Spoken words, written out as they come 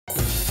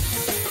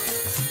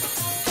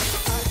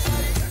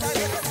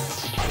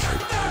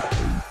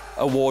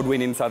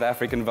Award-winning South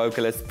African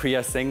vocalist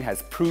Priya Singh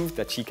has proved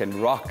that she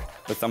can rock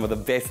with some of the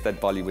best that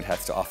Bollywood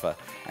has to offer.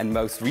 And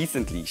most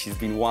recently, she's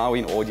been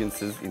wowing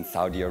audiences in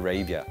Saudi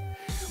Arabia.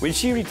 When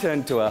she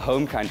returned to her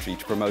home country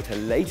to promote her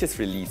latest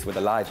release with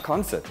a live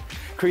concert,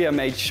 Priya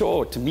made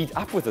sure to meet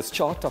up with this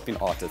chart-topping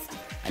artist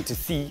and to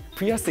see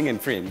Priya Singh and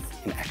friends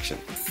in action.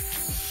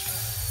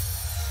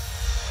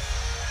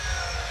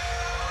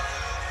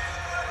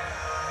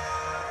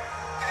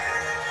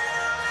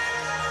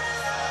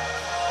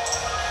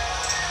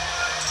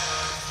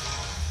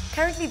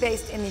 Currently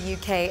based in the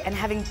UK and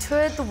having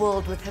toured the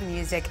world with her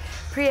music,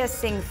 Priya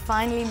Singh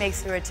finally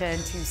makes her return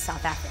to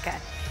South Africa.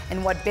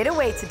 And what better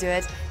way to do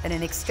it than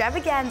an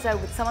extravaganza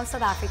with some of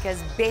South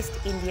Africa's best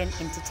Indian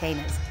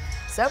entertainers.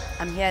 So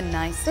I'm here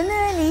nice and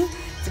early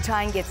to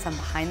try and get some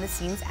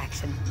behind-the-scenes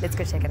action. Let's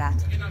go check it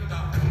out.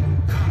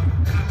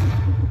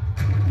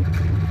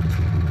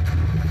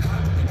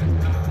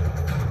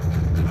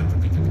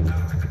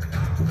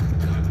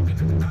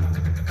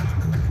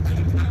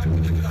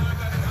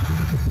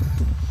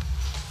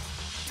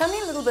 Tell me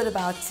a little bit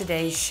about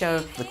today's show.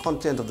 The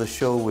content of the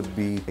show would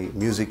be a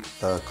music,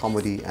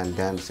 comedy and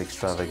dance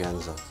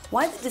extravaganza.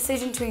 Why the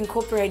decision to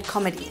incorporate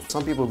comedy?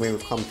 Some people may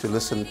come to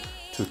listen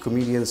to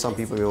comedians, some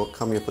people may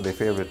come here for their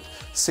favorite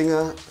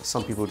singer,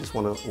 some people just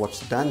want to watch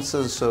the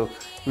dancers, so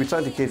we're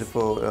trying to cater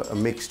for a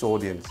mixed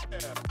audience.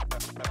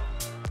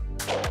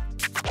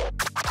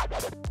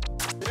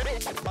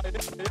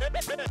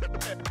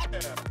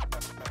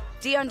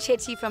 Dion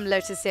Chetty from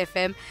Lotus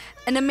FM.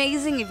 An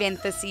amazing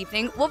event this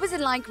evening. What was it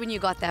like when you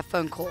got that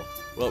phone call?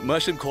 Well,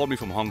 Merchant called me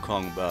from Hong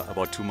Kong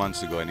about 2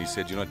 months ago and he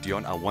said, you know,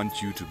 Dion, I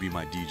want you to be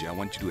my DJ. I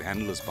want you to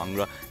handle this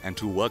Bhangra and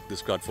to work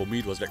this crowd. For me,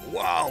 it was like,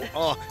 wow,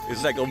 oh,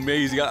 it's like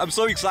amazing. I'm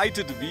so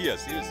excited to be here,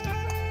 seriously.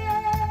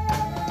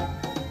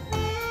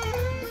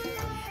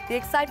 The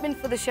excitement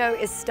for the show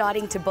is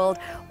starting to build.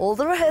 All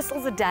the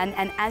rehearsals are done,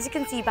 and as you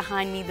can see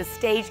behind me, the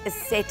stage is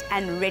set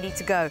and ready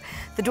to go.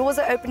 The doors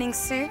are opening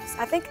soon, so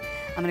I think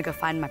I'm gonna go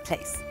find my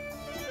place.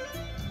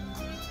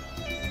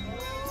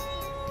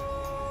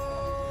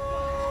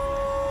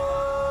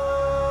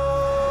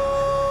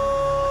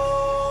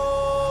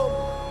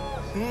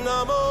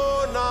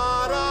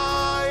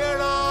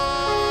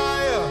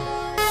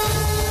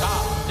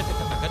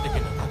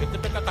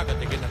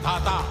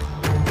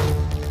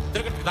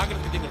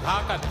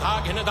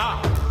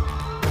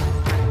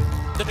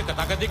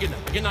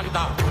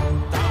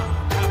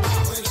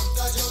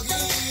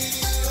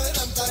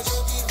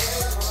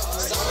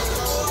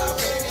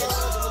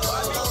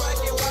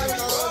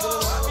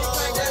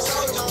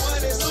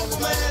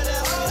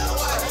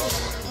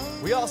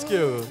 We ask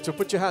you to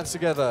put your hands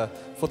together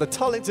for the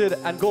talented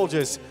and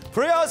gorgeous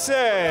Priya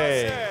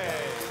Singh.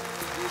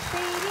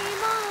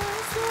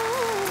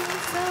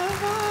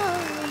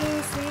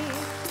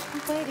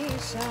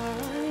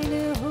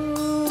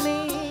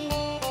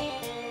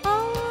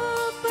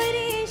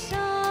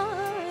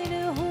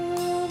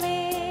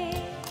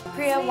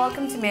 Priya,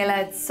 welcome to Mela.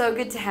 It's so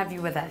good to have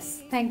you with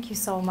us. Thank you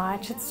so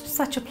much. It's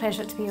such a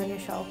pleasure to be on your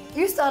show.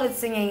 You started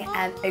singing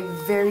at a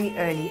very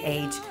early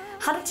age.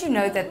 How did you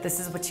know that this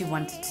is what you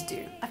wanted to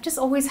do? I've just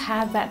always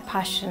had that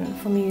passion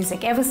for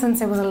music ever since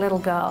I was a little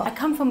girl. I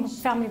come from a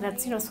family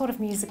that's, sort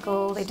of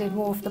musical. They did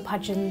more of the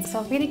bhajans, so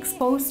I've been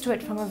exposed to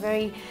it from a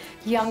very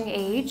young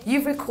age.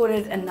 You've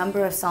recorded a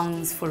number of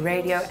songs for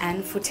radio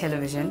and for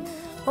television.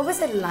 What was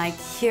it like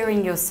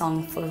hearing your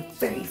song for the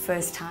very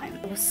first time?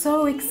 It was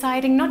so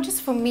exciting, not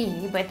just for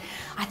me, but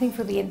I think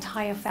for the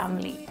entire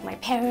family. My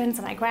parents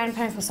and my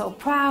grandparents were so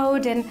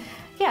proud, and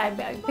yeah,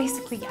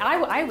 basically,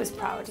 I was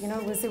proud,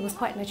 it was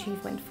quite an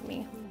achievement for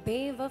me.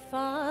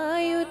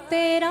 बेवफायू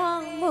तेरा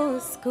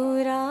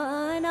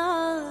मुस्कुराना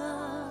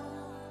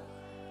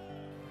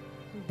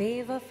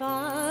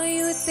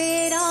बेवफायू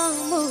तेरा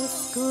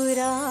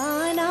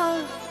मुस्कुराना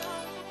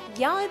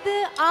याद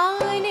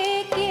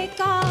आने के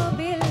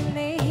काबिल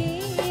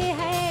नहीं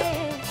है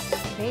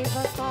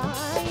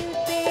बेवफायू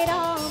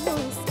तेरा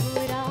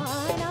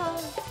मुस्कुराना.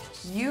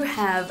 You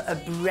have a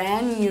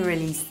brand new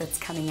release that's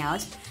coming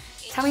out.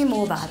 Tell me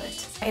more about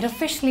it. It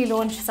officially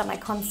launches at my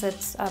concert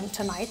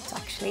tonight,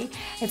 actually.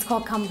 It's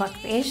called Kam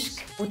Waqt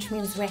Ishq, which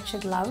means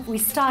wretched love. We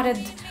started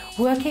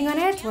working on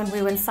it when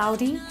we were in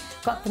Saudi,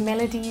 got the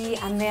melody,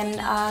 and then,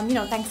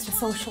 thanks to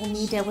social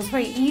media, it was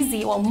very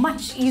easy, or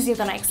much easier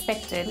than I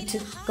expected, to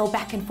go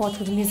back and forth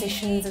with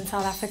musicians in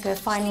South Africa,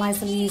 finalize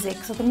the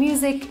music. So the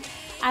music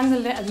and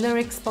the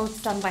lyrics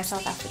both done by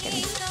South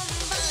Africans.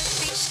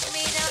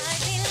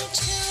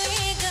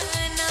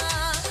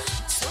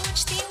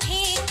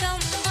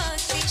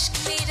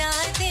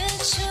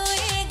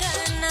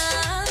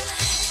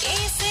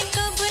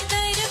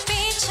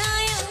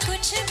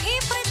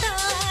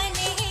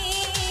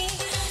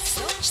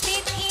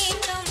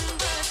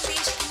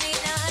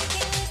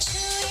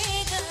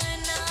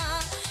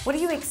 What are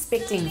you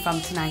expecting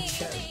from tonight's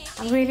show?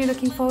 I'm really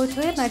looking forward to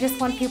it, and I just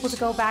want people to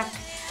go back,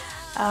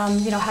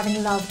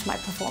 having loved my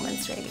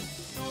performance, really.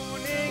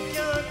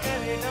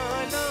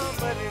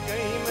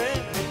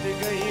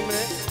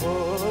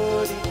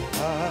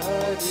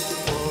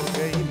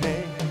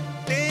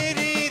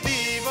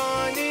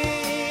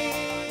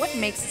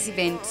 makes this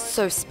event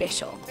so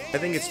special? I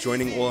think it's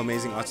joining all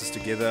amazing artists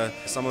together.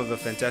 Some of the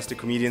fantastic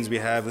comedians we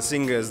have, the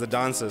singers, the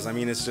dancers. I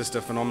mean, it's just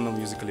a phenomenal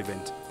musical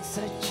event.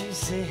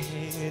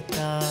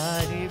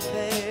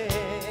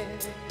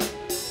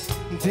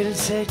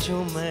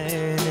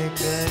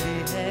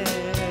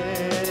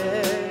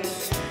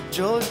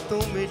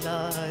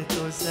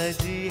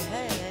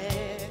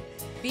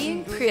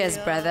 Being Priya's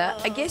brother,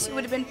 I guess you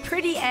would have been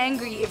pretty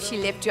angry if she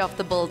left you off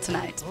the bill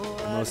tonight.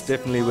 Most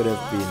definitely would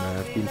have been.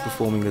 I've been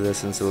performing with her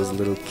since I was a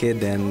little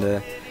kid, and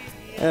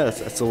yeah,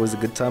 it's always a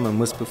good time. I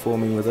miss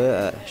performing with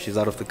her. She's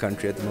out of the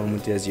country at the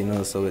moment, as you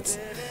know, so it's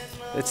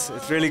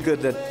really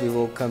good that we've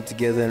all come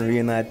together and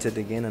reunited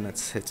again, and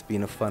it's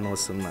been a fun,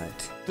 awesome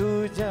night.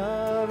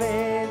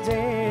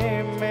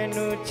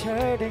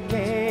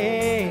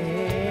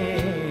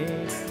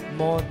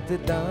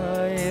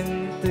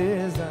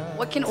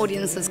 What can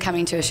audiences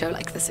coming to a show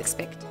like this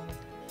expect?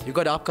 You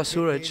got Aapka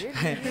Suraj,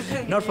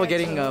 not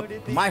forgetting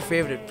my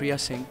favorite, Priya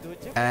Singh,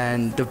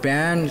 and the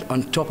band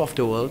on top of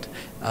the world.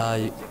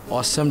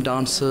 Awesome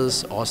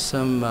dancers,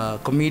 awesome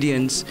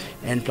comedians,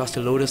 and plus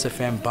the Lotus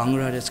FM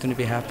Bhangra that's going to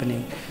be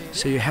happening.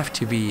 So you have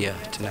to be here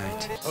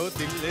tonight.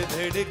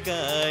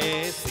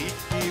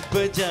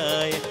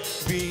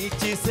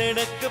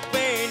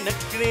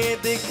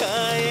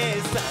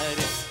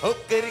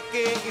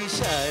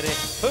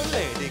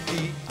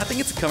 I think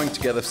it's coming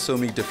together of so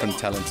many different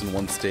talents on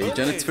one stage,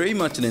 and it's very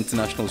much an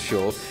international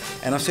show.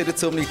 And I've said it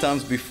so many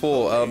times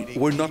before,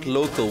 we're not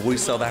local, we're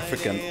South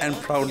African, and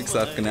proudly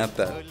South African at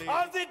that.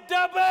 How's it,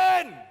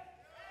 Durban?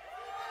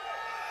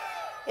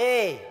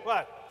 Hey.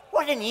 What?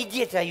 What an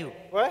idiot are you?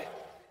 What?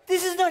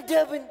 This is not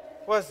Durban.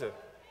 What's it?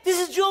 This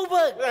is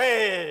Joburg.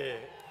 Hey,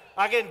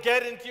 I can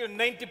guarantee you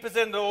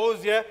 90% of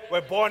those here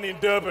were born in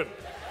Durban.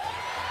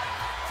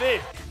 See?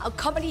 Our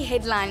comedy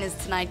headliners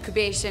tonight,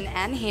 Kubeshan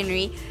and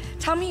Henry.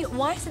 Tell me,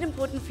 why is it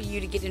important for you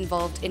to get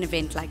involved in an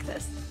event like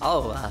this?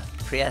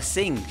 Priya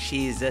Singh,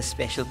 she's a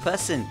special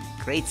person,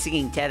 great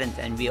singing talent,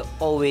 and we are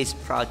always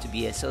proud to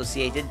be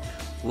associated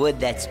with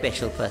that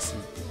special person.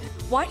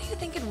 Why do you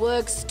think it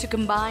works to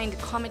combine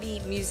comedy,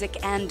 music,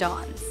 and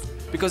dance?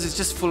 Because it's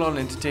just full-on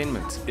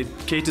entertainment. It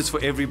caters for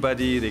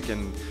everybody. They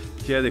can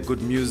hear the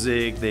good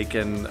music, they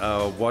can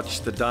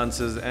watch the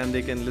dances, and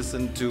they can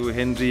listen to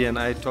Henry and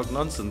I talk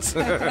nonsense.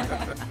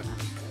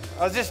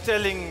 I was just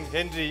telling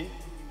Henry,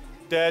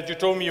 Dad, you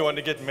told me you want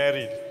to get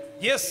married.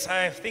 Yes,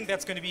 I think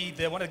that's going to be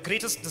one of the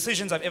greatest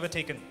decisions I've ever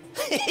taken.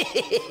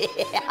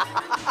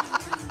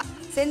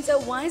 Sensor,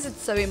 why is it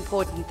so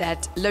important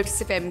that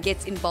Lotus FM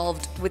gets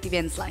involved with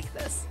events like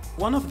this?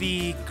 One of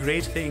the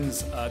great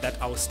things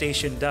that our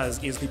station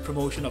does is the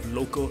promotion of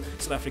local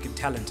South African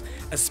talent,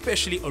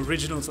 especially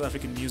original South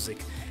African music.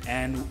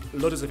 And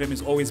Lotus FM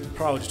is always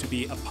proud to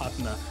be a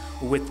partner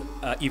with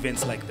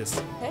events like this.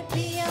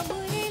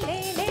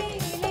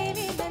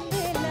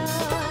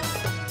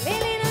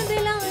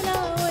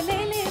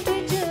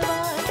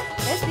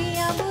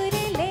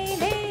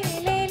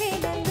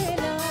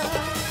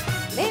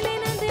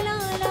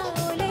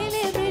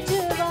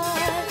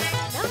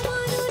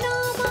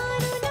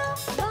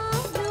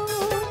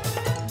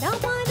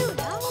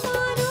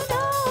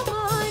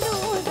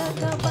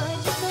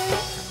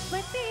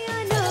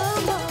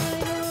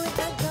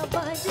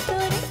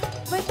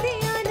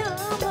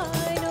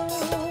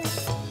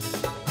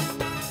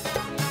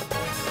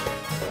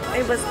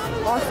 It was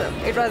awesome.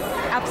 It was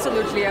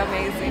absolutely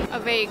amazing.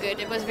 Very good.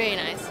 It was very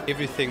nice.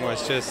 Everything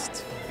was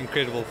just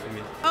incredible for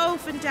me. Oh,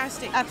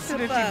 fantastic.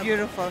 Absolutely Superb.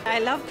 beautiful. I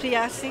love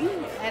Priya Singh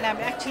and I'm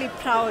actually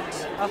proud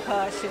of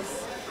her.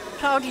 She's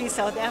proudly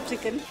South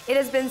African. It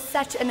has been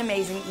such an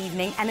amazing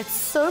evening, and it's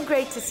so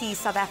great to see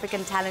South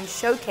African talent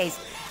showcased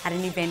at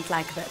an event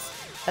like this.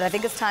 But I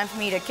think it's time for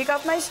me to kick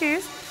off my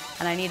shoes,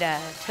 and I need to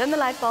turn the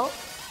light bulb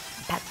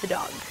and pat the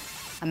dog.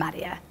 I'm out of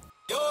here.